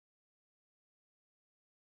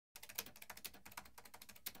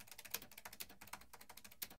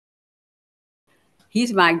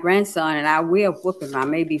He's my grandson, and I will whoop him. I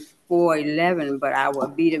may be 4'11", but I will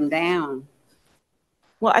beat him down.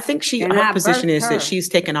 Well, I think her position is that she's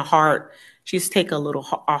taken a harder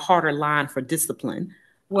line for discipline.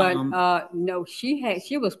 Well, no,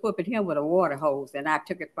 she was whooping him with a water hose, and I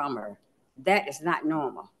took it from her. That is not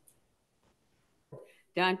normal.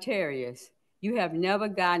 Dontarius, you have never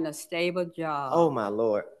gotten a stable job. Oh my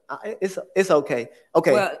Lord, it's okay.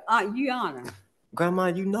 Okay. Well, Your Honor. Grandma,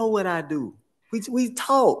 you know what I do. We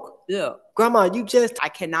talk. Yeah. Grandma, I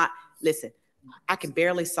cannot listen. I can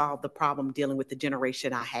barely solve the problem dealing with the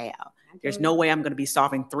generation I have. There's no way I'm going to be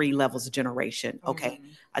solving 3 levels of generation. Okay.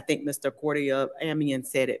 Mm-hmm. I think Mr. Cordia Amian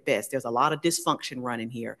said it best. There's a lot of dysfunction running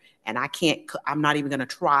here, and I'm not even going to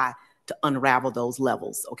try to unravel those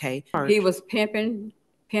levels. Okay. He was pimping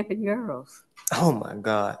girls. Oh my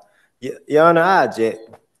God. Your Honor, I object.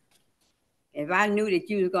 If I knew that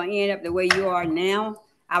you was going to end up the way you are now,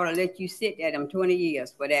 I would have let you sit at them 20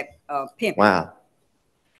 years for that pimping. Wow.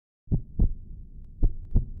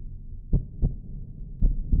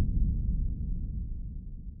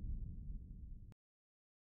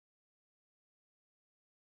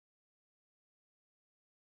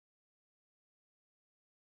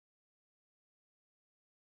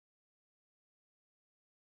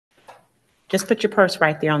 Just put your purse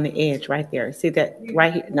right there on the edge, right there. See that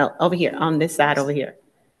right here? No, over here, on this side over here.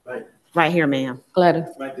 Right. Right here, ma'am. Gladys.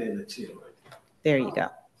 Right there in the chair. Right there you go.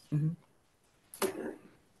 Mm-hmm.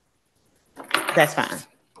 That's fine.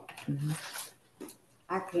 Mm-hmm.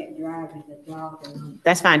 I can't drive in the dog.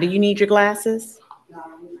 That's fine. Do you need your glasses? No,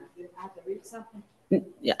 I have to read something.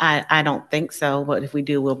 I don't think so, but if we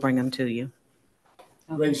do, we'll bring them to you.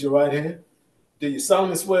 Okay. Raise your right hand. Do you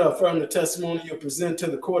solemnly swear or affirm the testimony you present to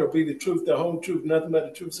the court will be the truth, the whole truth, nothing but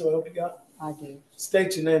the truth, so help you God? I do.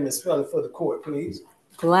 State your name and spell it for the court, please.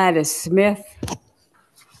 Gladys Smith,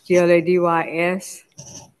 Gladys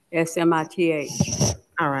Smith.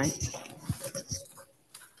 All right.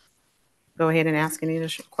 Go ahead and ask any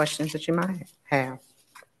questions that you might have.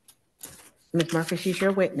 Ms. Murphy, she's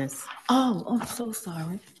your witness. Oh, I'm so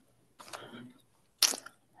sorry.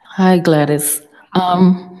 Hi, Gladys.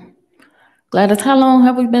 Gladys, how long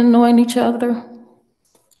have we been knowing each other?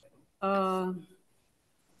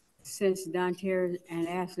 Since Dontarius and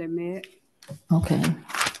Ashley met. Okay.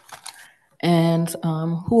 And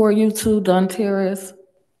who are you two, Dontarius?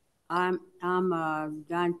 I'm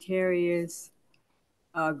Dontarius'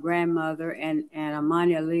 grandmother and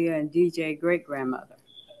Amani Aaliyah and DJ great grandmother.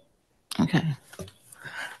 Okay.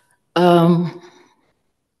 How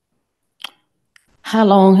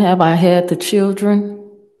long have I had the children?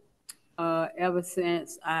 Ever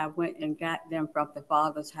since I went and got them from the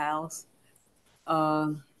father's house,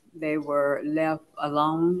 they were left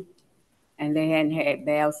alone, and they hadn't had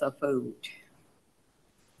baths or food.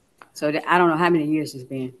 So I don't know how many years it's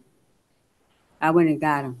been. I went and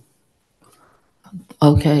got them.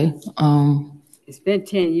 Okay. It's been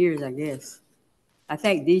 10 years, I guess. I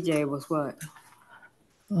think DJ was what?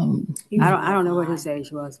 I don't know what his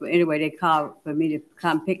age was, but anyway, they called for me to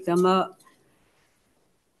come pick them up.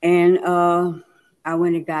 And I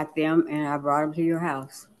went and got them, and I brought them to your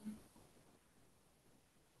house.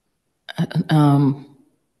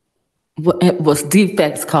 What was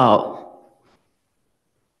defects called?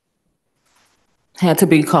 Had to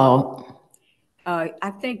be called.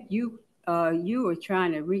 I think you were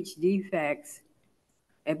trying to reach defects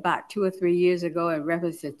about 2 or 3 years ago in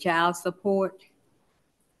reference to child support,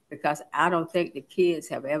 because I don't think the kids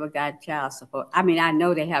have ever gotten child support. I mean, I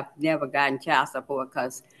know they have never gotten child support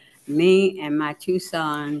because me and my 2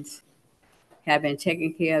 sons have been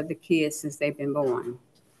taking care of the kids since they've been born.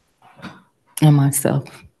 And myself.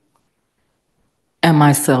 And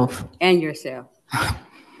myself. And yourself.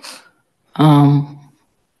 What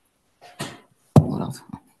else?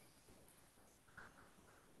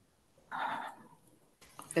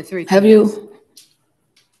 The 3 kids. Have you?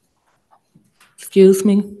 Excuse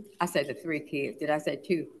me? I said the 3 kids. Did I say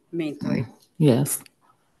 2? I mean 3. Yes.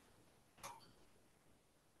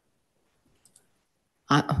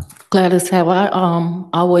 Gladys, have I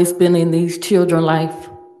always been in these children's life?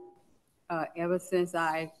 Ever since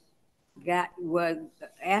I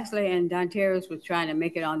Ashley and Dontarius was trying to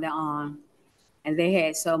make it on their own, and they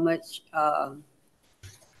had so much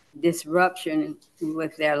disruption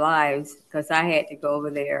with their lives because I had to go over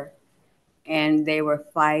there, and they were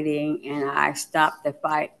fighting, and I stopped the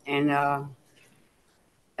fight, and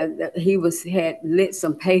he had lit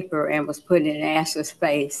some paper and was putting it in Ashley's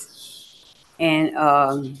face, and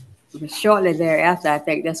shortly thereafter, I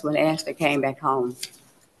think that's when Esther came back home.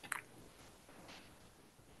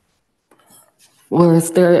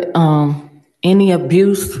 Was there any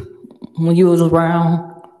abuse when you was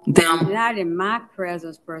around them? Not in my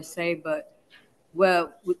presence per se, but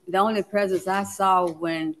well, the only presence I saw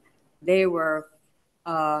when they were,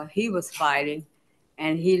 he was fighting,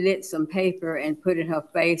 and he lit some paper and put it in her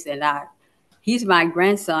face, and he's my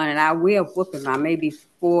grandson, and I will whoop him. I may be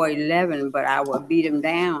 4'11", but I will beat him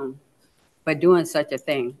down for doing such a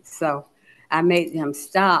thing. So I made him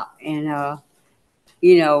stop, and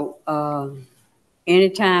you know,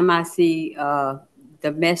 anytime I see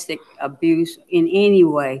domestic abuse in any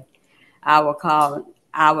way, I will call.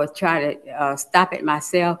 I will try to stop it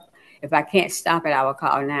myself. If I can't stop it, I will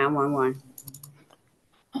call 911.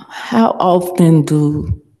 How often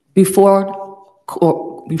before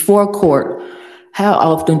court, how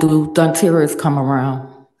often do Donterians come around?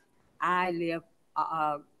 I live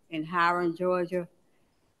in Hiram, Georgia,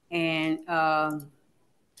 and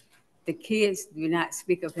the kids do not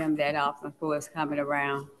speak of him that often for us coming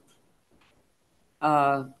around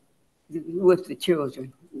uh, with the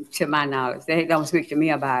children, to my knowledge. They don't speak to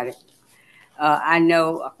me about it. I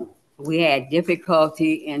know we had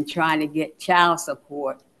difficulty in trying to get child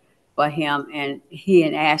support for him, and he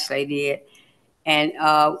and Ashley did. And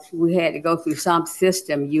we had to go through some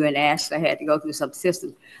system. You and Ashley had to go through some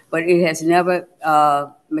system, but it has never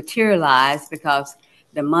materialized because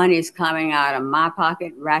the money is coming out of my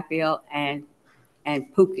pocket, Raphael, and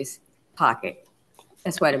Pookie's pocket.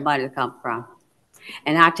 That's where the money comes from.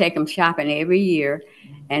 And I take them shopping every year,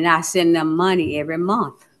 and I send them money every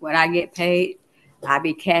month. When I get paid, I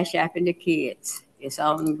be cash apping the kids. It's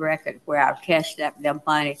on record where I've cashed up them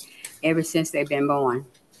money ever since they've been born.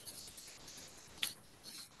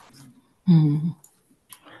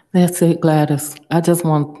 That's it, Gladys. I just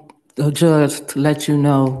want the judge to let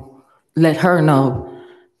her know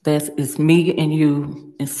that it's me and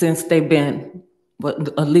you, and since they've been, but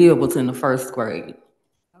Aaliyah was in the first grade.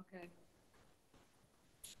 Okay.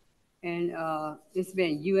 And it's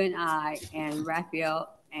been you and I and Raphael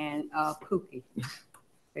and Pookie,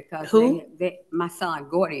 because Who? my son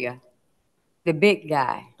Gordia, the big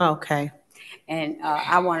guy. Okay. And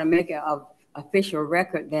I want to make a official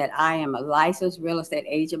record that I am a licensed real estate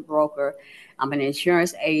agent broker. I'm an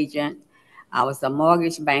insurance agent. I was a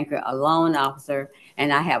mortgage banker, a loan officer,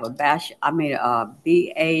 and I have a BA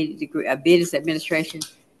degree, a business administration,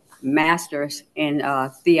 master's in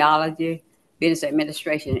theology, business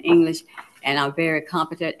administration in English, and I'm very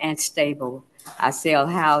competent and stable. I sell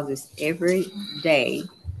houses every day,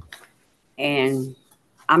 and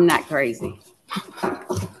I'm not crazy,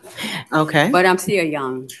 Okay. but I'm still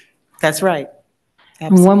young. That's right.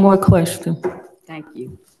 And one more question. Thank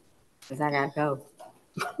you, because I got to go.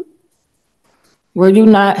 Were you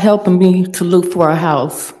not helping me to look for a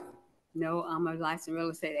house? No, I'm a licensed real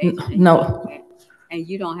estate agent. No. And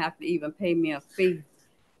you don't have to even pay me a fee.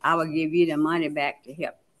 I will give you the money back to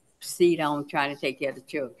help proceed on trying to take care of the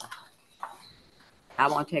children. I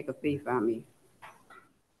won't take a fee from you.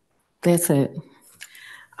 That's it.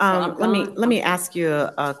 Let me ask you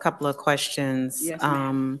a couple of questions. Yes,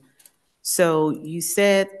 ma'am. So you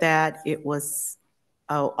said that it was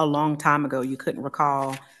a long time ago. You couldn't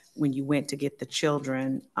recall when you went to get the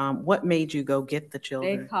children. What made you go get the They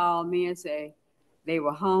children? called me and say they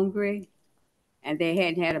were hungry and they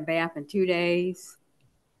hadn't had a bath in 2 days.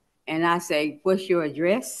 And I say, what's your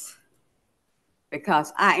address?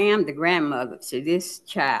 Because I am the grandmother to this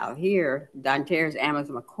child here, Donterius Amos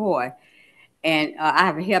McCoy. And I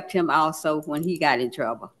have helped him also when he got in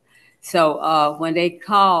trouble. So when they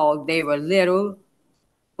called, they were little.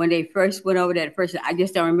 When they first went over there, I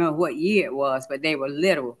just don't remember what year it was, but they were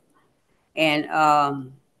little.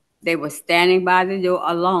 And they were standing by the door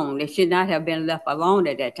alone. They should not have been left alone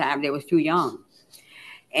at that time. They was too young.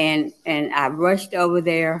 And I rushed over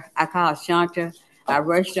there. I called Shanta. I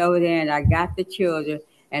rushed over there and I got the children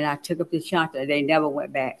and I took them to Shanta. They never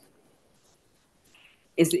went back.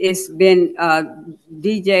 It's been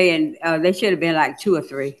DJ and they should have been like 2 or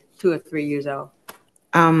 3 years old.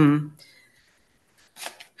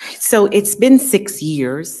 So it's been 6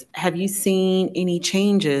 years. Have you seen any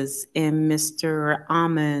changes in Mr.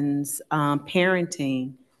 Amon's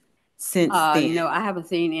parenting since then? No, I haven't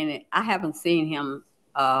seen any. I haven't seen him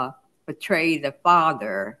portray the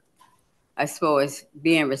father as far as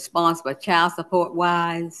being responsible child support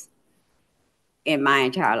wise in my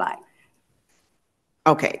entire life.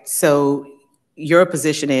 Okay, so your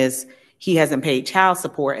position is he hasn't paid child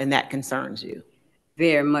support and that concerns you?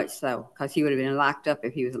 Very much so, because he would have been locked up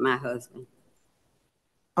if he was my husband.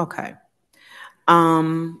 Okay.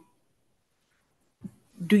 Do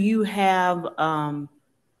you have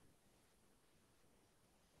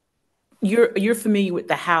You're familiar with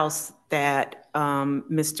the house that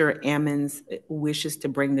Mr. Ammons wishes to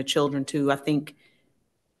bring the children to? I think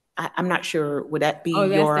I'm not sure. Would that be Oh,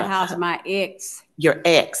 that's your the house of my ex. your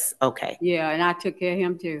ex? Okay. Yeah, and I took care of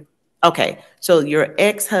him too. Okay. So your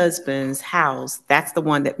ex-husband's house, that's the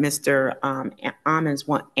one that Mr. Ammons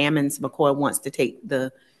McCoy wants to take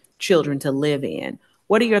the children to live in.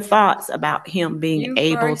 What are your thoughts about him being You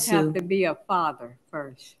able first have to be a father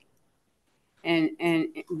first. And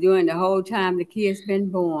during the whole time the kid's been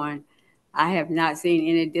born, I have not seen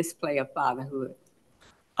any display of fatherhood.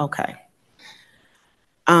 Okay.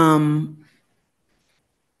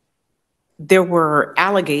 There were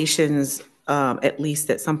allegations, at least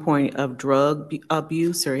at some point, of drug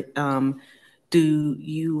abuse. Or do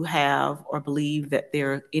you have or believe that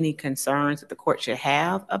there are any concerns that the court should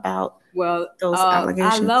have about those I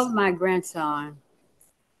allegations? love my grandson,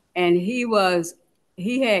 and he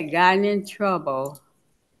had gotten in trouble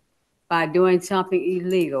by doing something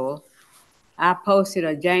illegal. I posted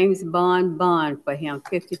a James Bond bond for him,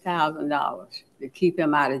 $50,000 to keep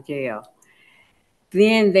him out of jail.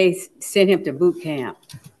 Then they sent him to boot camp,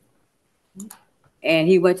 and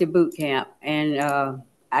he went to boot camp. And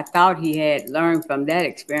I thought he had learned from that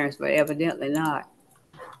experience, but evidently not,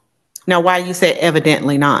 Now, why you say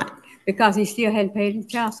evidently not? because he still hadn't paid his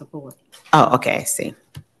child support. Oh, okay, I see.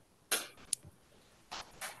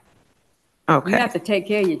 You Okay, have to take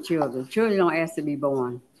care of your children. Children don't ask to be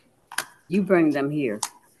born. You bring them here.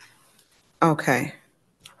 okay.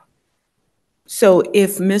 So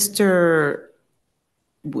if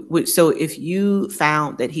so if you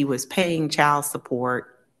found that he was paying child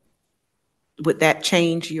support, would that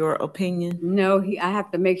change your opinion? No, I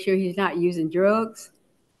have to make sure he's not using drugs.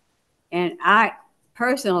 And I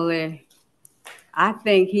personally, I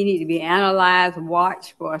think he needs to be analyzed,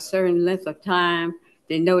 watched for a certain length of time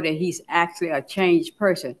to know that he's actually a changed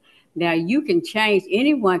person. Now, you can change,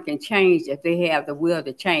 anyone can change if they have the will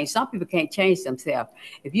to change. Some people can't change themselves.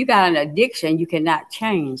 If you got an addiction, you cannot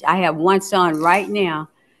change. I have one son right now.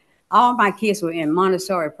 All my kids were in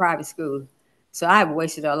Montessori private school. So I've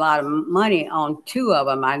wasted a lot of money on two of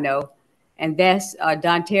them, I know. And that's not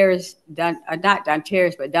Donterra's,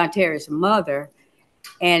 but Donterra's mother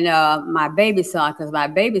and my baby son, because my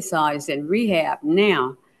baby son is in rehab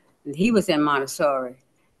now. He was in Montessori.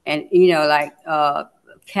 And, like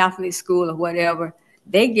Catholic school or whatever,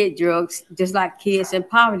 they get drugs just like kids in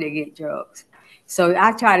poverty get drugs. So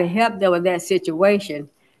I try to help them with that situation.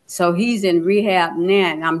 So he's in rehab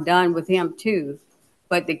now, and I'm done with him too.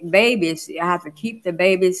 But the babies, I have to keep the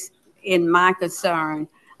babies in my concern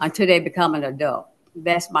until they become an adult.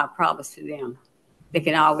 That's my promise to them. They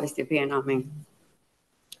can always depend on me.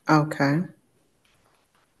 Okay.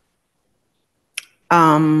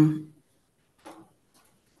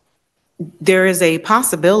 There is a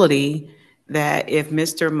possibility that if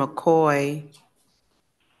Mr. McCoy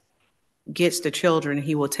gets the children,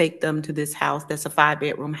 he will take them to this house that's a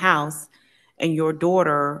 5-bedroom house, and your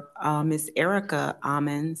daughter, Miss Erica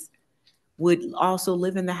Ammons, would also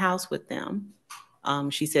live in the house with them.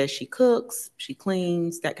 She says she cooks, she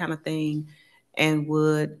cleans, that kind of thing, and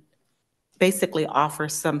would basically offer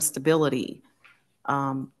some stability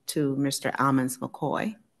to Mr. Ammons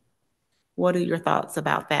McCoy. What are your thoughts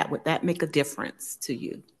about that? Would that make a difference to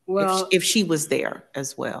you? Well, if she was there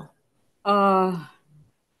as well? The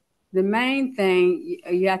main thing,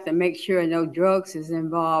 you have to make sure no drugs is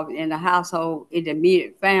involved in the household, in the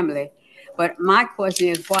immediate family. But my question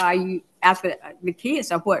is, why you, after the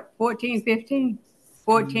kids are what, 14, 15,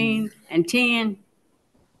 14 and 10?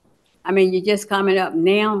 I mean, you're just coming up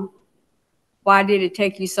now. Why did it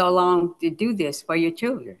take you so long to do this for your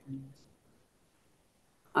children?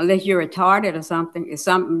 Unless you're retarded or something. Is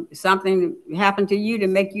something happened to you to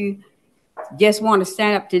make you just want to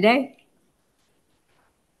stand up today?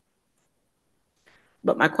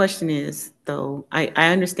 But my question is, though, I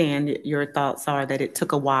understand that your thoughts are that it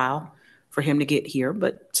took a while for him to get here,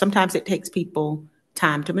 but sometimes it takes people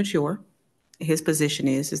time to mature. His position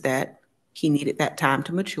is that he needed that time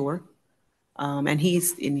to mature. And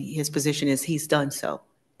he's in his position is he's done so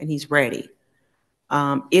and he's ready.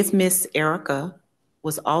 If Miss Erica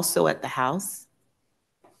was also at the house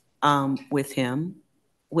with him,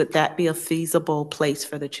 would that be a feasible place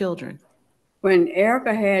for the children? When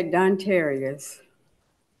Erica had Donterius,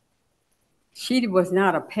 she was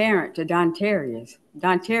not a parent to Donterius.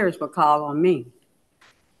 Donterius would call on me.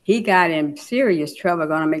 He got in serious trouble,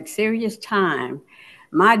 going to make serious time.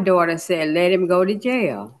 My daughter said, let him go to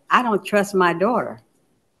jail. I don't trust my daughter.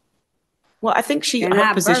 Well, I think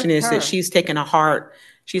her position is that she's taken a harder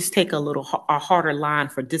line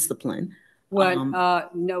for discipline. Well,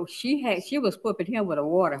 no, she was whipping him with a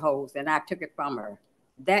water hose, and I took it from her.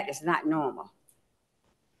 That is not normal.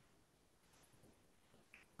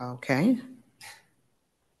 Okay.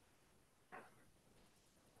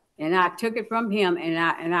 And I took it from him,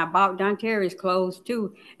 and I bought Donterius clothes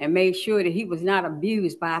too, and made sure that he was not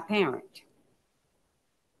abused by a parent.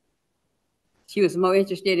 She was more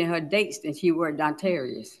interested in her dates than she were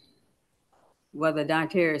Donterius. Whether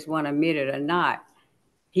Donterius want to admit it or not,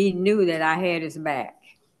 he knew that I had his back.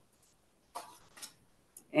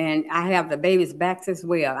 And I have the baby's backs as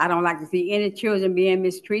well. I don't like to see any children being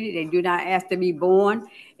mistreated. They do not ask to be born.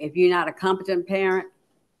 If you're not a competent parent,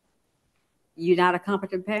 you're not a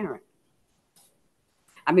competent parent.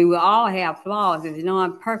 I mean, we all have flaws. There's no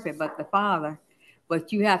one perfect but the father.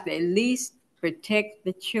 But you have to at least protect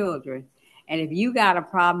the children. And if you got a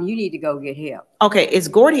problem, you need to go get help. Okay, is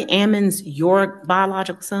Gordy Ammons your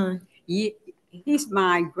biological son? He's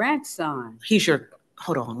my grandson. He's your,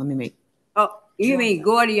 hold on, let me make. Oh, you mean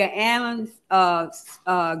Gordia Ammons?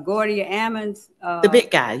 Gordia Ammons? The big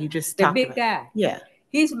guy you just talked about. The big guy. Yeah.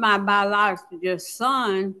 He's my biological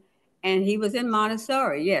son, and he was in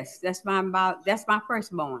Montessori. Yes, that's my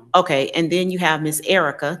firstborn. Okay, and then you have Miss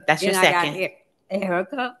Erica. That's your second. I got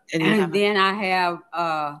Erica, And then I have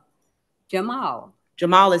Jamal.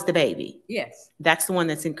 Jamal is the baby. Yes. That's the one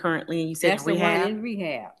that's currently, you said, that's rehab? The one in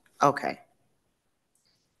rehab. Okay.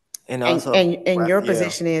 And also, and your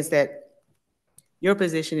position is that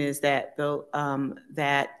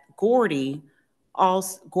that Gordy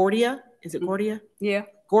also, Gordia, is it Gordia? Yeah.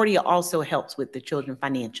 Gordia also helps with the children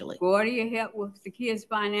financially. Gordia helped with the kids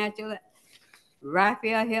financially.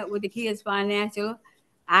 Raphael helped with the kids financially.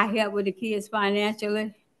 I helped with the kids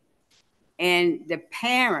financially. And the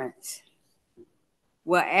parents,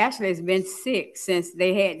 well, Ashley's been sick since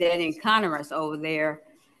they had that encounters over there.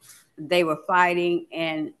 They were fighting,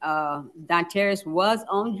 and Donterius was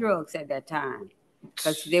on drugs at that time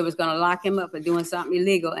because they was going to lock him up for doing something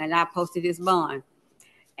illegal, and I posted his bond.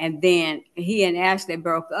 And then he and Ashley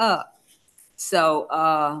broke up. So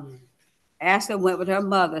Ashley went with her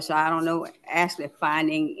mother, so I don't know Ashley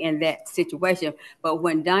finding in that situation. But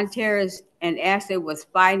when Donterius and Ashley was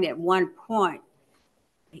fighting at one point,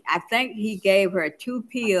 I think he gave her 2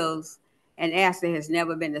 pills, and Ashley has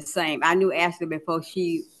never been the same. I knew Ashley before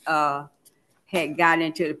she had gotten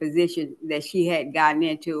into the position that she had gotten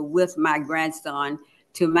into with my grandson,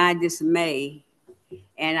 to my dismay.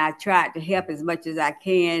 And I tried to help as much as I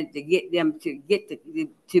can to get them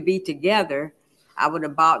to be together. I would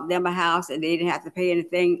have bought them a house, and they didn't have to pay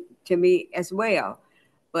anything to me as well.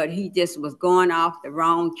 But he just was going off the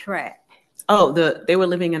wrong track. Oh, they were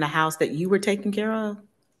living in a house that you were taking care of?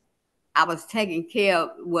 I was taking care of,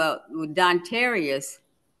 well, with Donterius,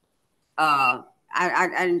 Donterius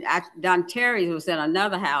was in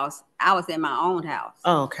another house. I was in my own house.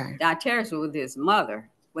 Oh, okay. Donterius was with his mother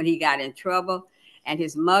when he got in trouble, and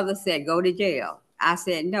his mother said, go to jail. I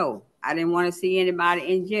said, no, I didn't want to see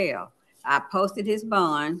anybody in jail. I posted his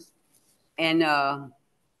bond, and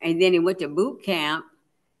then he went to boot camp,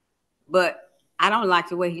 but I don't like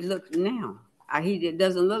the way he looks now. He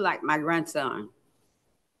doesn't look like my grandson.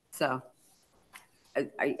 So.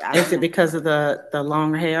 Is it because of the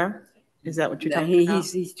long hair? Is that what you're talking about?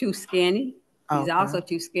 He's too skinny. He's also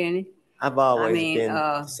too skinny. I've always been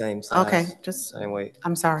the same size. Okay, just same weight.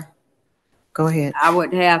 I'm sorry. Go ahead. I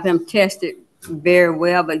would have him tested very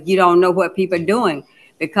well, but you don't know what people are doing,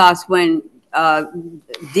 because when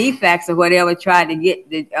defects or whatever tried to get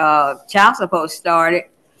the child support started,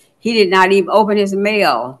 he did not even open his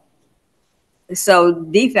mail. So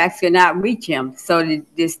defects could not reach him. So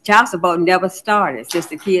this child support never started since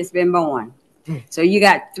the kid's been born. So you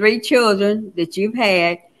got 3 children that you've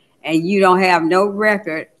had, and you don't have no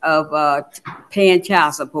record of paying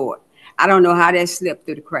child support. I don't know how that slipped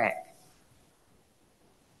through the crack.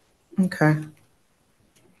 Okay.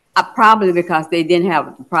 Probably because they didn't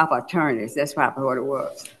have the proper attorneys. That's probably what it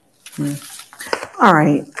was. All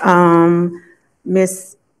right.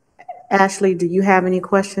 Miss Ashley, do you have any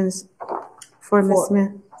questions for Ms.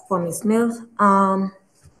 Smith? For Ms. Smith?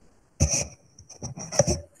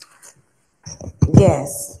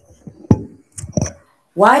 Yes.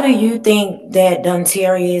 Why do you think that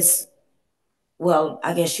Donterius, well,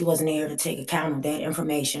 I guess she wasn't here to take account of that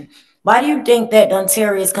information. Why do you think that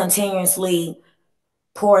Donterius continuously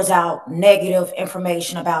pours out negative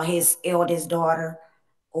information about his eldest daughter,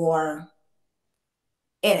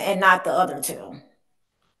 and not the other 2?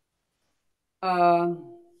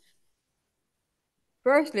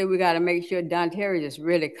 Firstly, we got to make sure Donterius is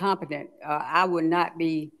really competent. I would not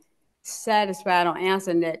be satisfied on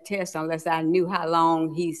answering that test unless I knew how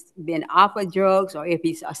long he's been off of drugs or if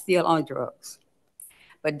he's still on drugs.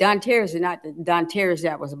 But Dontarius is not the Dontarius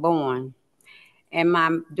that was born. And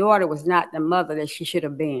my daughter was not the mother that she should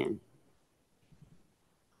have been.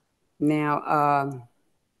 Now,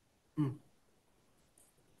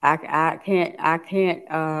 I can't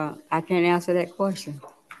answer that question.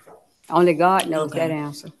 Only God knows that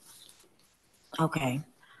answer. Okay.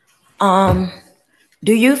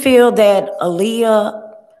 Do you feel that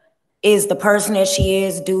Aaliyah is the person that she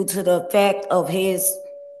is due to the fact of his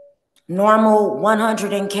normal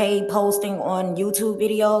 100K posting on YouTube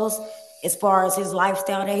videos as far as his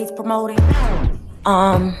lifestyle that he's promoting?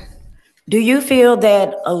 Do you feel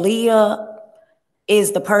that Aaliyah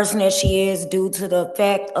is the person that she is due to the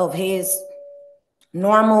fact of his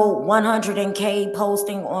normal 100K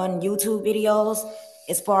posting on YouTube videos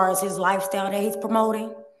as far as his lifestyle that he's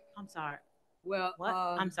promoting? I'm sorry. Well, what?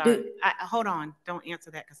 I'm sorry. Hold on. Don't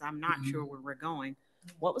answer that because I'm not sure where we're going.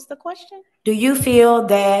 What was the question? Do you feel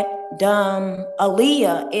that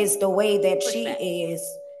Aaliyah is the way that she is?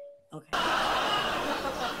 Okay.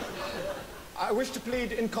 I wish to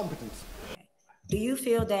plead incompetence. Do you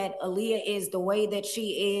feel that Aaliyah is the way that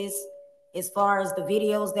she is as far as the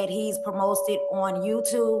videos that he's promoted on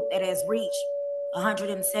YouTube that has reached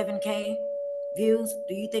 107K views?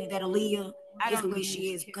 Do you think that Aaliyah is the way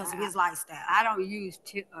she is because of his lifestyle? I don't use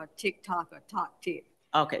TikTok or TalkTik.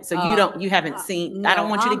 Okay, so you haven't seen. No, I don't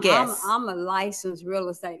want you to guess. I'm a licensed real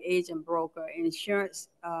estate agent broker, insurance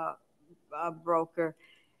broker,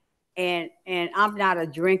 and I'm not a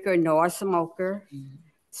drinker nor a smoker. Mm-hmm.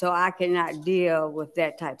 So I cannot deal with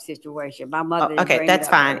that type of situation. My mother. Okay, that's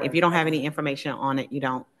fine. If you don't have any information on it, you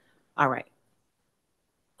don't. All right.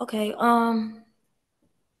 Okay.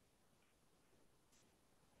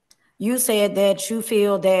 You said that you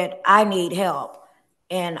feel that I need help,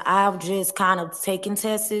 and I've just kind of taken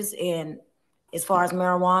tests and as far as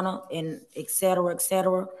marijuana and et cetera,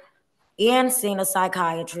 and seen a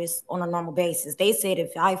psychiatrist on a normal basis. They said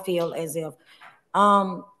if I feel as if,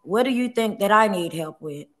 what do you think that I need help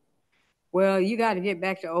with? Well, you got to get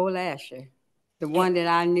back to old Asher, the one that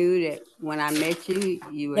I knew that when I met you,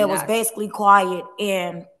 you were. That was basically quiet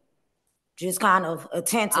and just kind of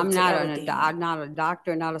attentive. I'm not a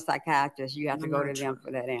doctor, not a psychiatrist. You have to go to them for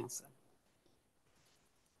that answer.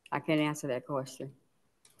 I can't answer that question.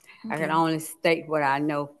 Okay. I can only state what I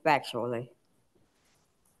know factually.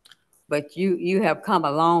 But you have come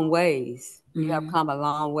a long ways. Mm-hmm. You have come a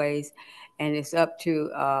long ways, and it's up to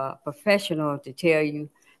a professional to tell you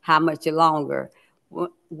how much longer. I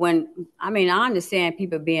understand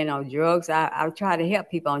people being on drugs. I try to help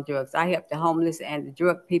people on drugs. I helped the homeless and the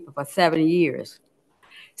drug people for 7 years.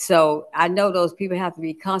 So I know those people have to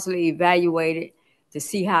be constantly evaluated to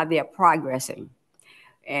see how they're progressing.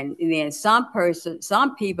 And then some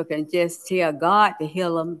people can just tell God to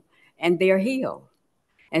heal them and they're healed.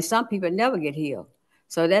 And some people never get healed.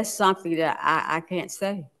 So that's something that I can't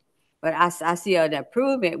say. But I see an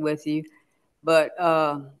improvement with you. But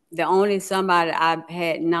the only somebody I've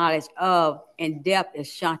had knowledge of in depth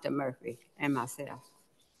is Shanta Murphy and myself.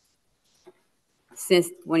 Since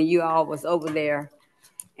when you all was over there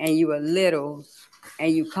and you were little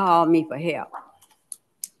and you called me for help.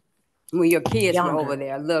 When your kids were over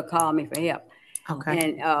there, little called me for help.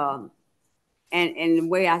 Okay. And the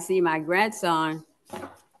way I see my grandson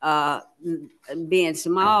being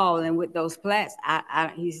small and with those plaques,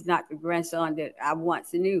 he's not the grandson that I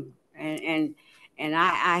once knew. And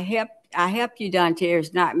I helped you,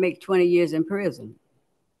 Dontarius, not make 20 years in prison.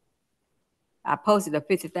 I posted a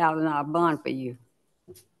 $50,000 bond for you.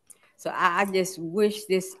 So I just wish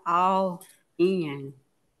this all in.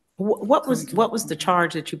 What was the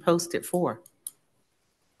charge that you posted for?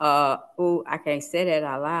 I can't say that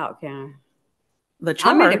out loud, can I? The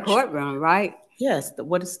charge. I'm in the courtroom, right? Yes.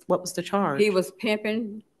 What was the charge? He was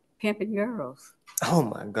pimping girls. Oh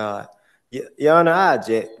my God. Your Honor, I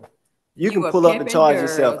object. You can pull up the charge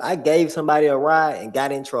yourself. I gave somebody a ride and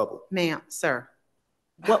got in trouble. Ma'am, sir,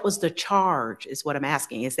 what was the charge is what I'm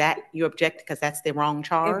asking. Is that you object because that's the wrong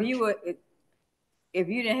charge? If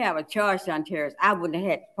you didn't have a charge, Dontarius, I wouldn't have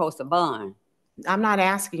had to post a bond. I'm not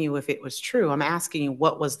asking you if it was true. I'm asking you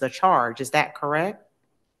what was the charge. Is that correct?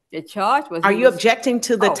 The charge was... Are you objecting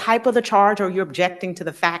to the type of the charge, or are you objecting to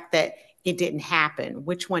the fact that it didn't happen?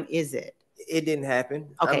 Which one is it? It didn't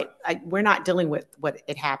happen. Okay, we're not dealing with what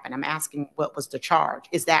it happened. I'm asking what was the charge.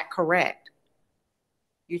 Is that correct?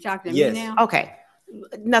 You talking to me now? Okay,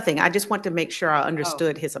 nothing. I just want to make sure I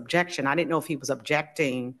understood his objection. I didn't know if he was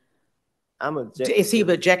objecting. I'm objecting. Is he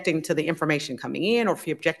objecting to the information coming in, or if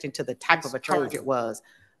he objecting to the type of a charge it was?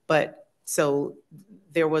 But So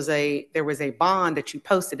there was a bond that you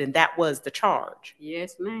posted, and that was the charge.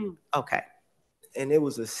 Yes, ma'am. Okay. And it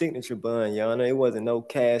was a signature bond, Your Honor. It wasn't no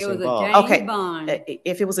cash It was involved. a Jane Okay. bond.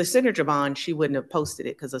 If it was a signature bond, she wouldn't have posted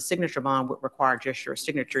it because a signature bond would require just your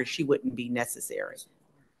signature. She wouldn't be necessary.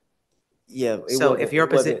 Yeah. So if your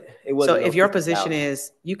position, if your position 50,000.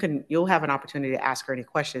 is, you'll have an opportunity to ask her any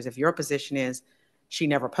questions. If your position is she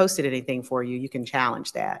never posted anything for you, you can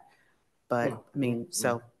challenge that. But I mean,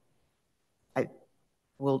 so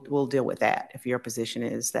we'll deal with that. If your position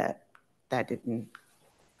is that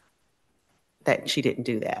she didn't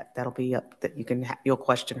do that, that'll be up, that you'll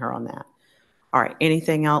question her on that. All right.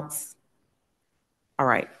 Anything else? All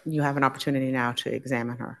right. You have an opportunity now to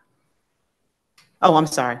examine her. Oh, I'm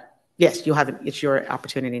sorry. Yes, it's your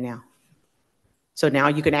opportunity now. So now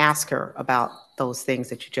you can ask her about those things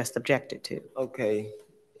that you just objected to. Okay.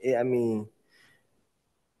 Yeah, I mean,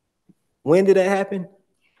 when did that happen?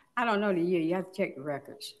 I don't know the year. You have to check the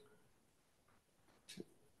records.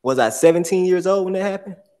 Was I 17 years old when that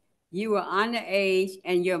happened? You were underage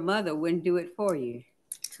and your mother wouldn't do it for you.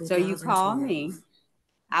 So you called me.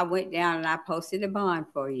 I went down and I posted a bond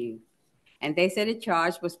for you. And they said the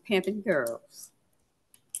charge was pimping girls.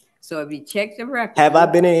 So if you check the record. Have I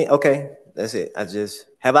been in? Okay, that's it.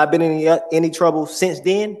 Have I been in any trouble since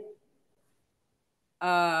then?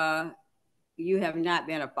 You have not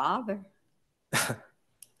been a father.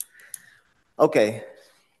 Okay.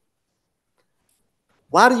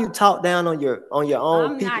 Why do you talk down on your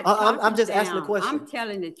own people? I'm just asking a question. I'm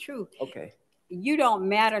telling the truth. Okay. You don't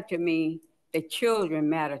matter to me. The children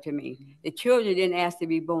matter to me. The children didn't ask to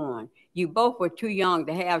be born. You both were too young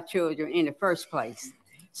to have children in the first place.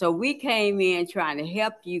 So we came in trying to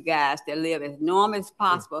help you guys to live as normal as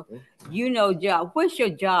possible. You know, what's your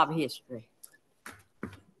job history?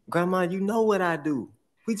 Grandma, you know what I do.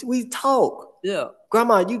 We talk. Look.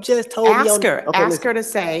 Grandma, you just told me.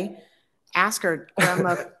 Ask her,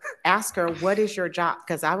 Grandma, ask her, what is your job?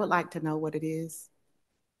 Because I would like to know what it is.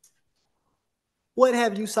 What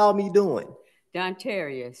have you saw me doing?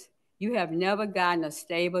 Dontarius, you have never gotten a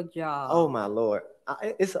stable job. Oh, my Lord.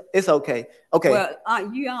 It's okay. Okay.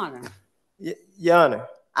 Well, Your Honor. Your Honor,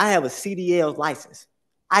 I have a CDL license.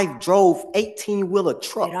 I drove 18-wheeler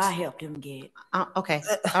trucks. That I helped him get. Okay.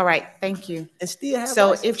 All right. Thank you. And still have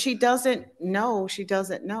so license. If she doesn't know, she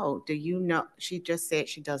doesn't know. Do you know? She just said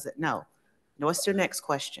she doesn't know. What's your next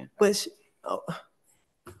question? But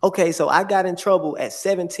okay, so I got in trouble at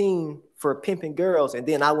 17 for pimping girls, and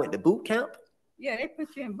then I went to boot camp. Yeah, they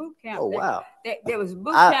put you in boot camp. Oh, wow.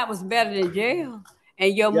 Boot camp was better than jail,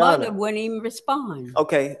 and your mother wouldn't even respond.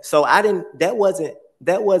 Okay, so that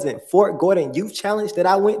wasn't Fort Gordon Youth Challenge that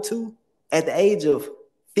I went to at the age of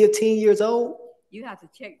 15 years old. You have to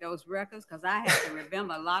check those records because I have to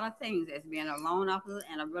remember a lot of things as being a loan officer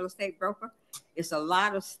and a real estate broker. It's a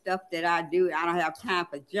lot of stuff that I do. I don't have time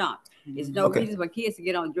for junk. There's no reason for kids to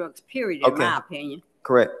get on drugs, period, in my opinion.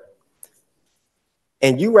 Correct.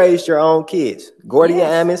 And you raised your own kids, Gordia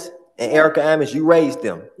Amis and Erica Amis. You raised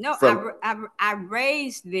them. No, I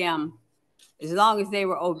raised them as long as they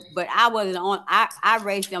were old, but I wasn't on. I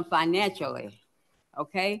raised them financially,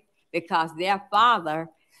 okay, because their father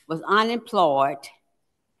was unemployed,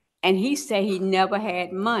 and he said he never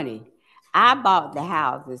had money. I bought the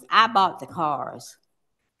houses. I bought the cars.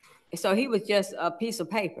 So he was just a piece of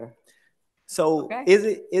paper. So is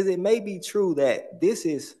it maybe true that this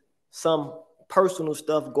is some personal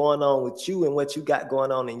stuff going on with you and what you got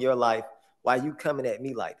going on in your life while you coming at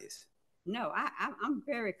me like this? No, I'm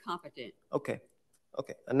very competent. Okay.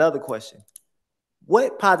 Another question.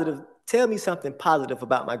 Tell me something positive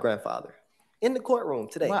about my grandfather in the courtroom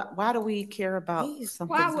today. Why do we care about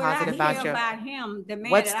something positive about him? The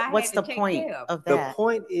man what's the point of that? The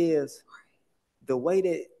point is the way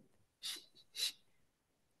that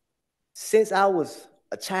since I was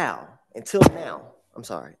a child until now,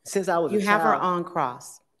 since I was a child. You have her on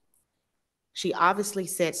cross. She obviously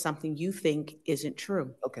said something you think isn't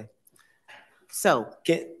true. Okay. So,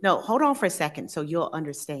 hold on for a second so you'll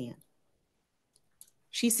understand.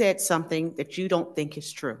 She said something that you don't think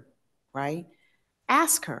is true, right?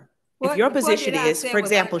 Ask her. If your position is, for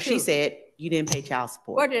example, she said you didn't pay child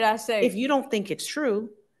support. What did I say? If you don't think it's true,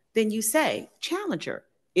 then you say, challenge her.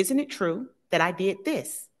 Isn't it true that I did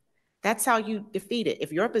this? That's how you defeat it.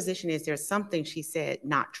 If your position is there's something she said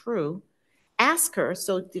not true, ask her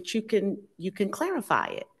so that you can clarify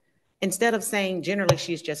it. Instead of saying generally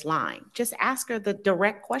she's just lying, just ask her the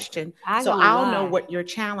direct question so I'll know what you're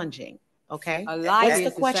challenging. Okay. A lie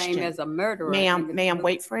is the same as a murderer. Ma'am,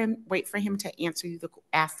 wait for him to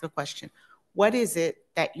ask the question. What is it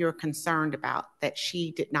that you're concerned about that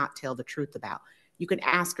she did not tell the truth about? You can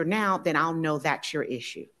ask her now, then I'll know that's your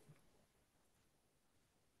issue.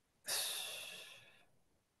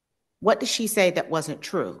 What did she say that wasn't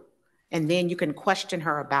true? And then you can question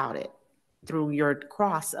her about it through your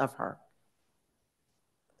cross of her.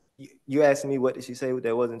 You asking me what did she say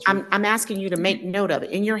that wasn't true? I'm asking you to make note of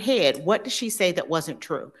it. In your head, what did she say that wasn't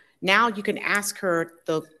true? Now you can ask her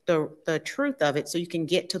the truth of it so you can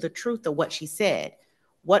get to the truth of what she said.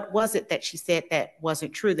 What was it that she said that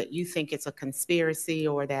wasn't true that you think it's a conspiracy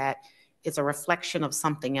or that it's a reflection of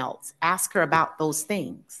something else? Ask her about those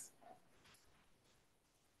things.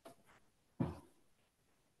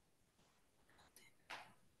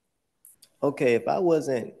 Okay, if I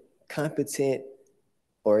wasn't competent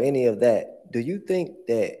or any of that, do you think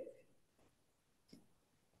that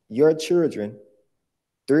your children,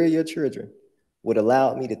 3 of your children, would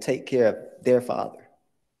allow me to take care of their father?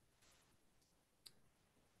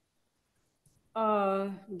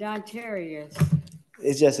 Dontarius.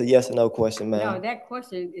 It's just a yes or no question, ma'am. No, that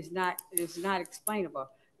question is not explainable.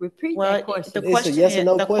 Repeat that question. The question it's a yes or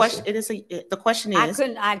no the question. The question is,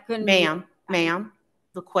 I couldn't. Ma'am,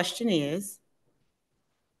 the question is,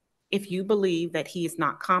 if you believe that he is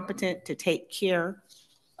not competent to take care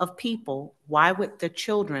of people, why would the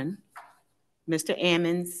children, Mr.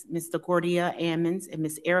 Ammons, Mr. Gordia Ammons, and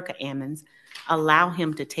Miss Erica Ammons, allow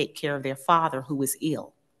him to take care of their father who is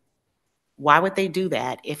ill? Why would they do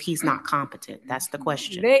that if he's not competent? That's the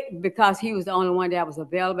question. Because he was the only one that was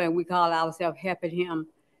available, and we call ourselves helping him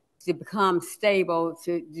to become stable,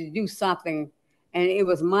 to do something, and it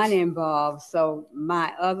was money involved. So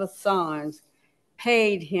my other sons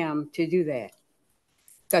paid him to do that.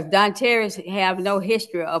 Because Dontarius have no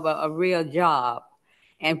history of a real job.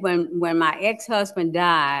 And when my ex-husband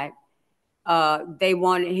died, they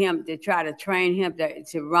wanted him to try to train him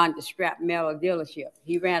to run the scrap metal dealership.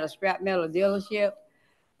 He ran a scrap metal dealership,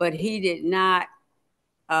 but he did not.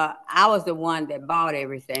 I was the one that bought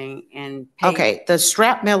everything and paid. Okay, the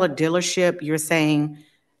scrap metal dealership, you're saying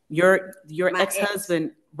your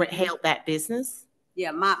ex-husband held that business?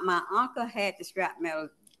 Yeah, my uncle had the scrap metal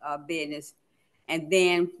business. And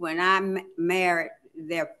then when I married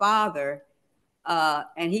their father,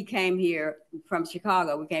 and he came here from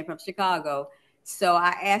Chicago. We came from Chicago. So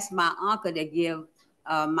I asked my uncle to give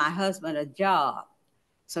my husband a job.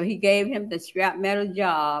 So he gave him the scrap metal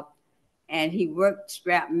job, and he worked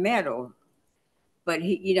scrap metal. But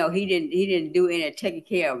he didn't do any taking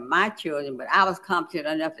care of my children. But I was competent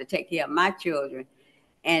enough to take care of my children.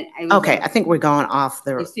 And okay, I think we're going off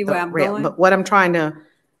the. You see where I'm going? But what I'm trying to.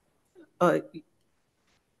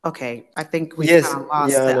 Okay, I think we kind of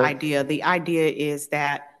lost the idea. The idea is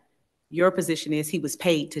that your position is he was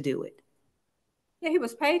paid to do it. Yeah, he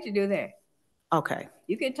was paid to do that. Okay.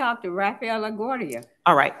 You can talk to Raphael LaGuardia.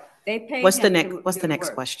 All right. They paid What's him the next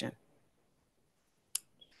question?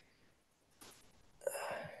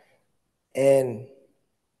 And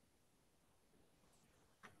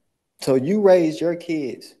so you raised your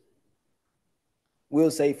kids, we'll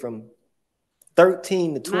say from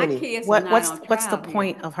 13 to 20. My kids what's the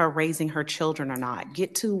point of her raising her children or not?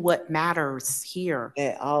 Get to what matters here.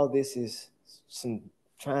 And all this is some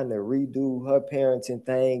trying to redo her parenting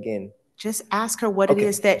thing, and just ask her what it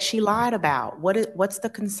is that she lied about. What's the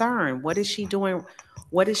concern? What is she doing?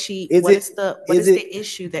 What is the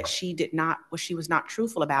issue that she was not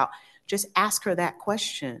truthful about? Just ask her that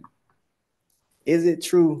question. Is it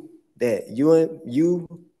true that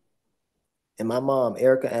you and my mom,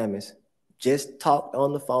 Erica Ammons, just talked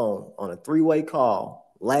on the phone on a 3-way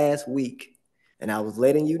call last week, and I was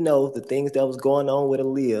letting you know the things that was going on with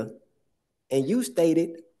Aaliyah, and you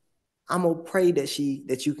stated, I'm gonna pray that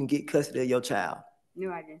you can get custody of your child?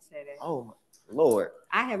 No, I didn't say that. Oh, Lord.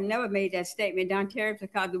 I have never made that statement, Dontarius,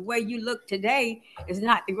 because the way you look today is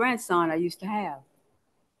not the grandson I used to have.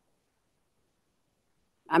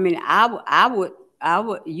 I mean, I would,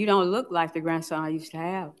 you don't look like the grandson I used to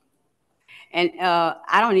have. And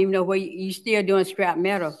I don't even know where you still doing scrap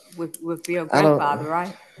metal with your grandfather,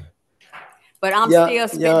 right? But I'm still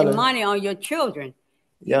spending money on your children.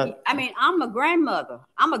 Yeah. I mean, I'm a grandmother.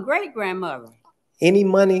 I'm a great grandmother. Any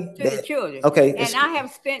money to the children. Okay. And I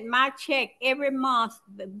have spent my check every month.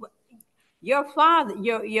 Your father,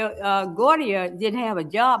 your Gordia didn't have a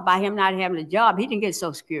job. By him not having a job, he didn't get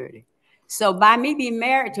Social Security. So by me being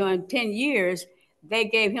married to him 10 years, they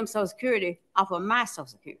gave him Social Security off of my Social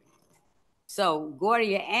Security. So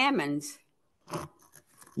Gordia Ammons.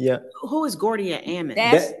 Yeah. Who is Gordia Ammons?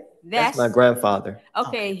 That's my grandfather.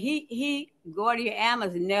 Okay, Gordia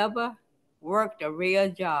Ammons never worked a real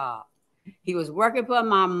job. He was working for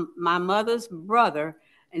my mother's brother,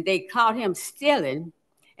 and they caught him stealing,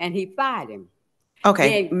 and he fired him.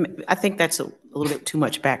 Okay, Then, I think that's a little bit too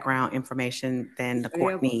much background information than the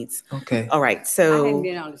court Yeah. needs. Okay. All right, I so, hadn't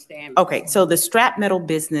been on the stand. okay, so the scrap metal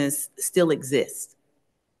business still exists.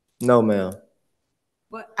 No, ma'am.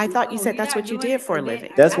 But I thought you no, said you're that's not what you doing did it, for a and then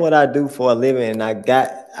living. That's what I do for a living, and I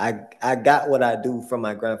got what I do from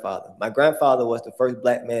my grandfather. My grandfather was the first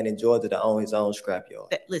black man in Georgia to own his own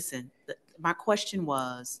scrapyard. Listen, my question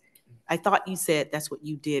was, I thought you said that's what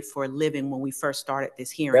you did for a living when we first started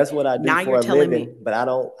this hearing. That's what I do Now for you're a telling living, me, but I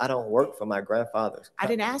don't work for my grandfather's. I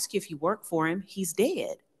didn't ask you if you work for him. He's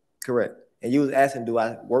dead. Correct. And you was asking, do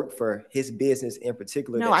I work for his business in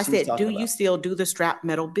particular? No, that I she's said, talking do you about? still do the scrap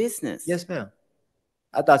metal business? Yes, ma'am.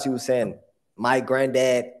 I thought you were saying my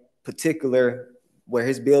granddad particular where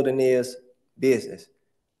his building is business.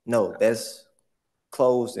 No, that's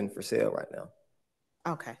closed and for sale right now.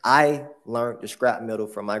 Okay. I learned the scrap metal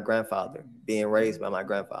from my grandfather, being raised by my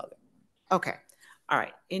grandfather. Okay. All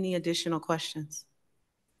right. Any additional questions?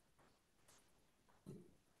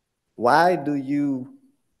 Why do you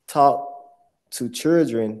talk to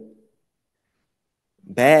children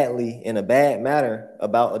badly in a bad manner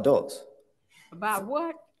about adults? About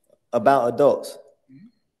what? About adults.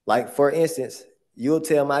 Like, for instance, you'll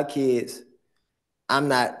tell my kids, I'm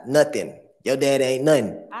not nothing. Your dad ain't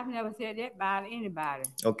nothing. I've never said that about anybody.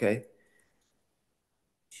 Okay.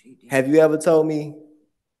 Have you ever told me,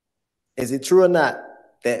 is it true or not,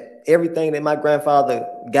 that everything that my grandfather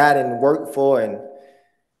got and worked for and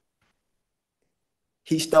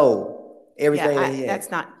he stole everything that he had? That's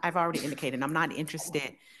not, I've already indicated, I'm not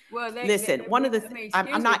interested. Well, Listen, one of the,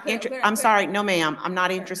 I'm not interested, I'm sorry, no ma'am, I'm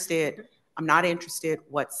not interested. I'm not interested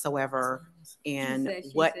whatsoever in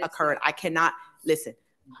what occurred. I cannot, listen,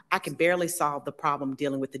 I can barely solve the problem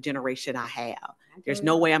dealing with the generation I have. There's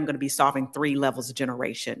no way I'm going to be solving 3 levels of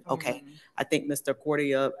generation. Okay. I think Mr.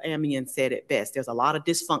 Cordia Amian said it best. There's a lot of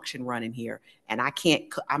dysfunction running here, and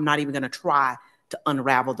I'm not even going to try to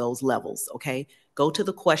unravel those levels. Okay. Go to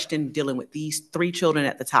the question dealing with these 3 children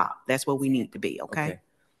at the top. That's where we need to be. Okay.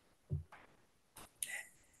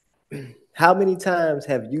 How many times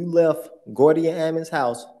have you left Gordia Ammon's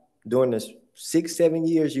house during the 6-7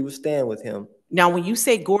 years you were staying with him? Now, when you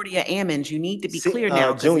say Gordia Ammons, you need to be clear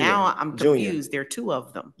now, because now I'm confused. There are 2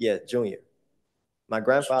 of them. Yeah, junior. My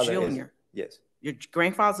grandfather Junior. Yes. Your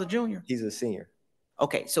grandfather's a junior? He's a senior.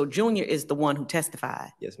 Okay, so junior is the one who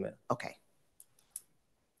testified. Yes, ma'am. Okay.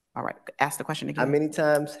 All right, ask the question again. How many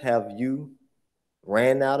times have you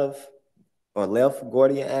ran out of or left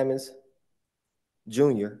Gordia Ammons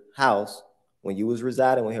Jr. house when you was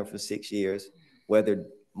residing with him for 6 years, whether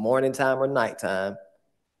morning time or nighttime,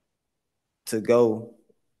 to go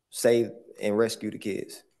save and rescue the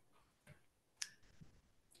kids?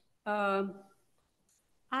 I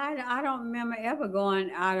don't remember ever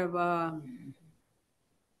going out of.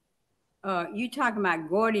 You talking about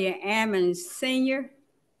Gordia Ammon Senior?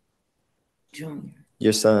 Junior.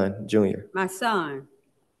 Your son, Junior. My son.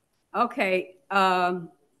 Okay. I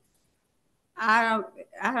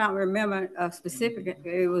don't remember a specific.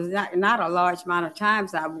 It was not a large amount of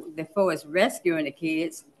times before it's rescuing the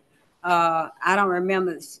kids. I don't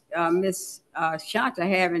remember Miss Shanta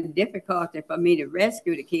having difficulty for me to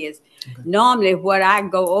rescue the kids. Okay. Normally, what I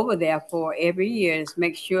go over there for every year is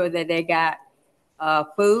make sure that they got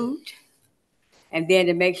food, and then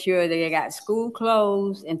to make sure that they got school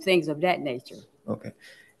clothes and things of that nature. Okay.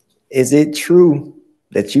 Is it true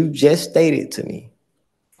that you just stated to me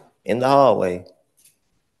in the hallway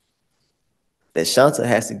that Shanta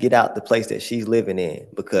has to get out the place that she's living in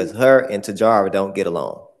because her and Tajara don't get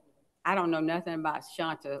along? I don't know nothing about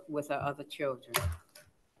Shanta with her other children.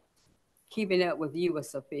 Keeping up with you was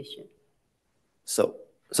sufficient. So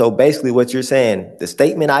basically what you're saying, the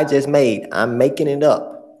statement I just made, I'm making it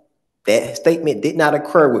up. That statement did not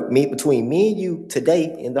occur between me and you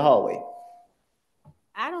today in the hallway.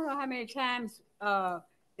 I don't know how many times,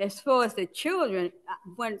 as far as the children,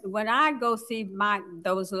 when I go see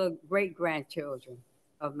those little great grandchildren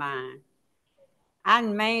of mine, I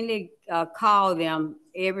mainly call them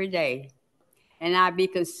every day, and I be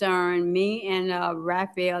concerned. Me and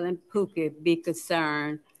Raphael and Pookie be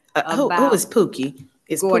concerned about who is Pookie?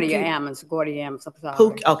 Is Gordia Ammons. I'm sorry.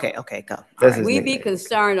 Pookie. Okay, go. Right. We be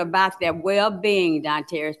concerned about their well-being, Don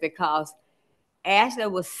Terrace, because Ashley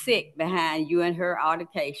was sick behind you and her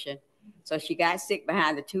altercation. So she got sick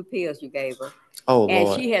behind the 2 pills you gave her. Oh, and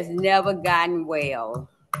Lord. She has never gotten well.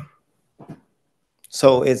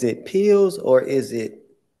 So is it pills or is it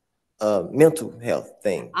a mental health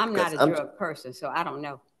thing? I'm not a drug person, so I don't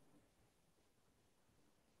know.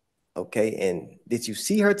 Okay, and did you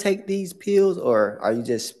see her take these pills, or are you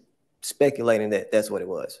just speculating that that's what it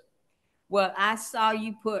was? Well, I saw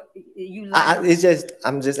you light.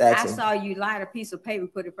 I'm just I asking. saw you light a piece of paper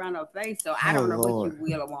and put it in front of her face, so I don't know Lord. what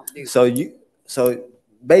you will or won't do. So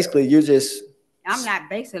basically you're just. I'm not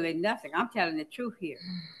basically nothing. I'm telling the truth here.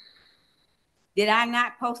 Did I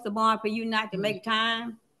not post a bond for you not to make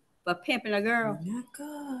time for pimping a girl? Not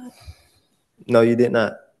good. No, you did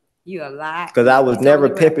not. You a lie. Because I was never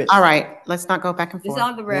pimping. All right, let's not go back and forth. It's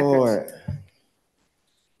on the record. Lord.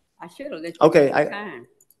 I should have let you Okay, take time.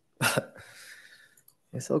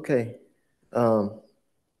 It's okay.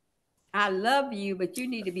 I love you, but you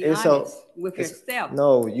need to be honest with yourself.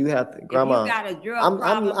 No, you have to, Grandma. If you got a drug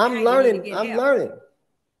problem, I'm learning.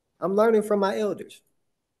 I'm learning from my elders.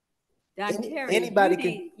 Anybody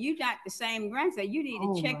can. You not the same grandson. You need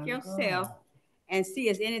to check yourself and see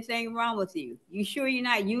if anything wrong with you. You sure you're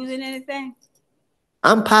not using anything?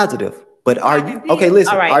 I'm positive, but are you okay?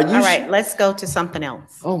 Listen, all right, are you? All right, let's go to something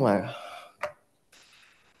else. Oh my,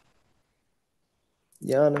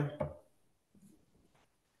 Yana.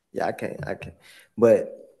 Yeah, I can't.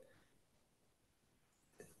 But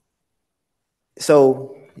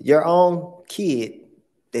so your own kid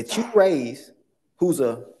that you raised, who's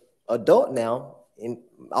a adult now and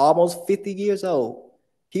almost 50 years old,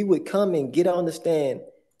 he would come and get on the stand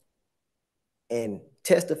and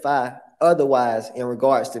testify otherwise in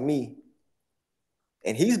regards to me.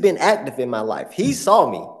 And he's been active in my life. He saw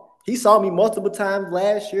me. He saw me multiple times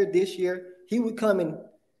last year, this year. He would come and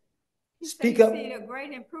speak up. He see a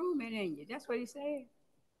great improvement in you. That's what he said.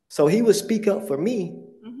 So he would speak up for me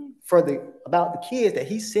about the kids that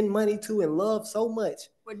he sent money to and loved so much.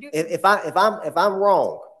 If I'm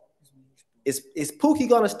wrong, is Pookie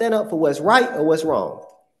gonna stand up for what's right or what's wrong?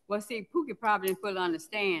 Well, see, Pookie probably didn't fully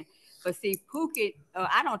understand. But see, Pookie,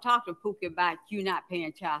 I don't talk to Pookie about you not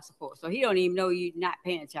paying child support. So he don't even know you're not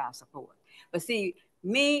paying child support. But see,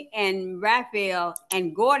 me and Raphael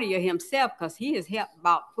and Gordia himself, because he has helped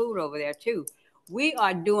bought food over there too. We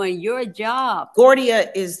are doing your job.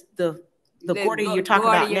 Gordia is the Gordia you're talking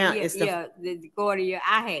about now. The Gordia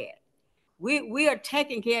I had. We are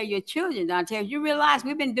taking care of your children, Dante. You realize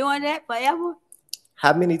we've been doing that forever?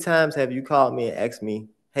 How many times have you called me and asked me,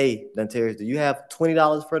 hey, Danterius, do you have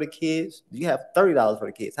 $20 for the kids? Do you have $30 for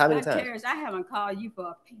the kids? How many times? I haven't called you for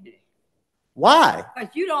a penny. Why? Because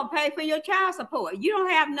you don't pay for your child support. You don't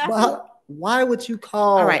have nothing. Well, why would you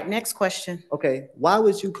call? All right, next question. Okay, why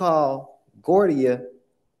would you call Gordia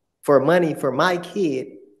for money for my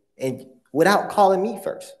kid and without calling me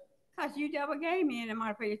first? Because you never gave me any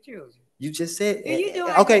money for your children. You just said. You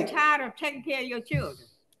doing okay. Tired of taking care of your children.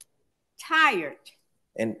 Tired.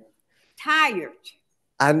 And tired.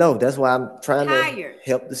 I know. That's why I'm trying to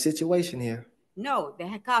help the situation here. No,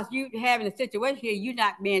 because you having a situation here, you're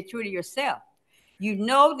not being true to yourself. You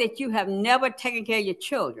know that you have never taken care of your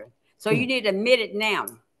children. So you need to admit it now.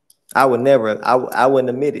 I would never. I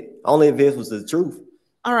wouldn't admit it. Only if it was the truth.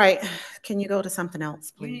 All right. Can you go to something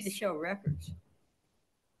else, please? You need to show records.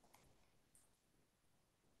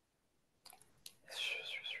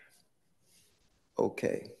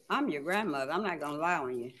 Okay. I'm your grandmother. I'm not going to lie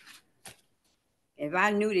on you. If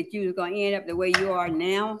I knew that you was going to end up the way you are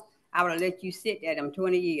now, I would have let you sit there them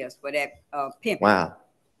 20 years for that pimping. Wow.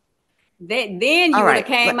 Then you would have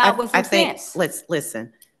came out with some sense. Let's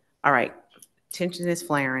listen. All right. Tension is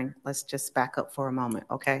flaring. Let's just back up for a moment,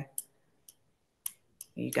 okay?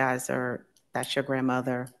 You guys that's your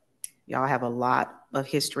grandmother. Y'all have a lot of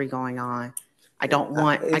history going on. I don't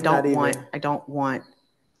want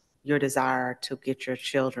your desire to get your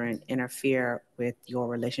children interfere with your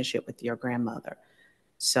relationship with your grandmother.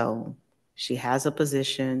 So she has a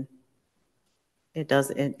position. It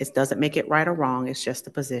doesn't make it right or wrong. It's just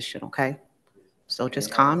a position, okay? So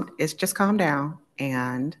just calm down.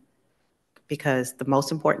 And because the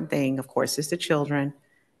most important thing, of course, is the children.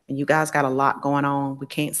 And you guys got a lot going on. We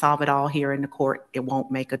can't solve it all here in the court. It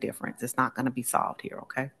won't make a difference. It's not going to be solved here,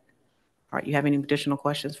 okay? All right, you have any additional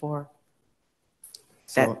questions for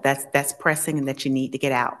her? That's pressing and that you need to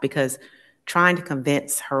get out, because trying to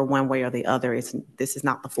convince her one way or the other this is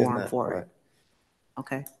not the forum for it.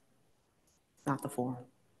 Okay? Not the forum.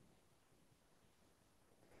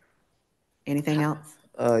 Anything else?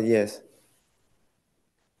 Yes.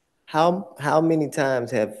 How many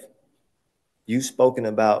times have you spoken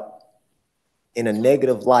about in a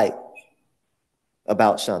negative light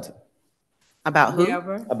about Shanta? About who?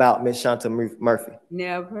 Never. About Miss Shanta Murphy.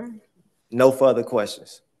 Never. No further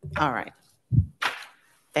questions. All right.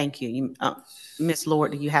 Thank you. Miss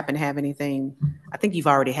Lord, do you happen to have anything? I think you've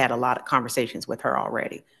already had a lot of conversations with her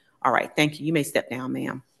already. All right. Thank you. You may step down,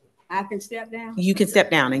 ma'am. I can step down? You can step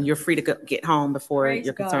down, and you're free to get home before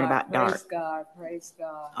you're concerned about dark. Praise God. Praise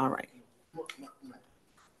God. All right.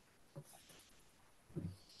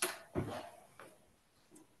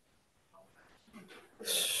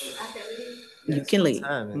 You can leave.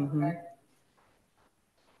 Timing.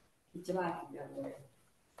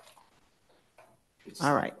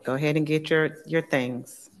 All right, go ahead and get your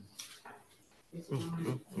things.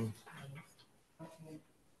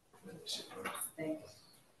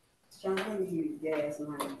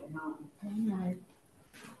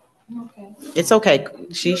 It's okay.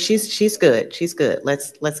 She's good. She's good.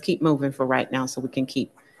 Let's keep moving for right now so we can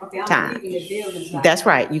keep time. That's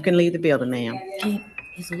right. You can leave the building, ma'am.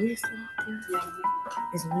 Is Liz still out there?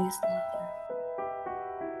 Is Liz still out there?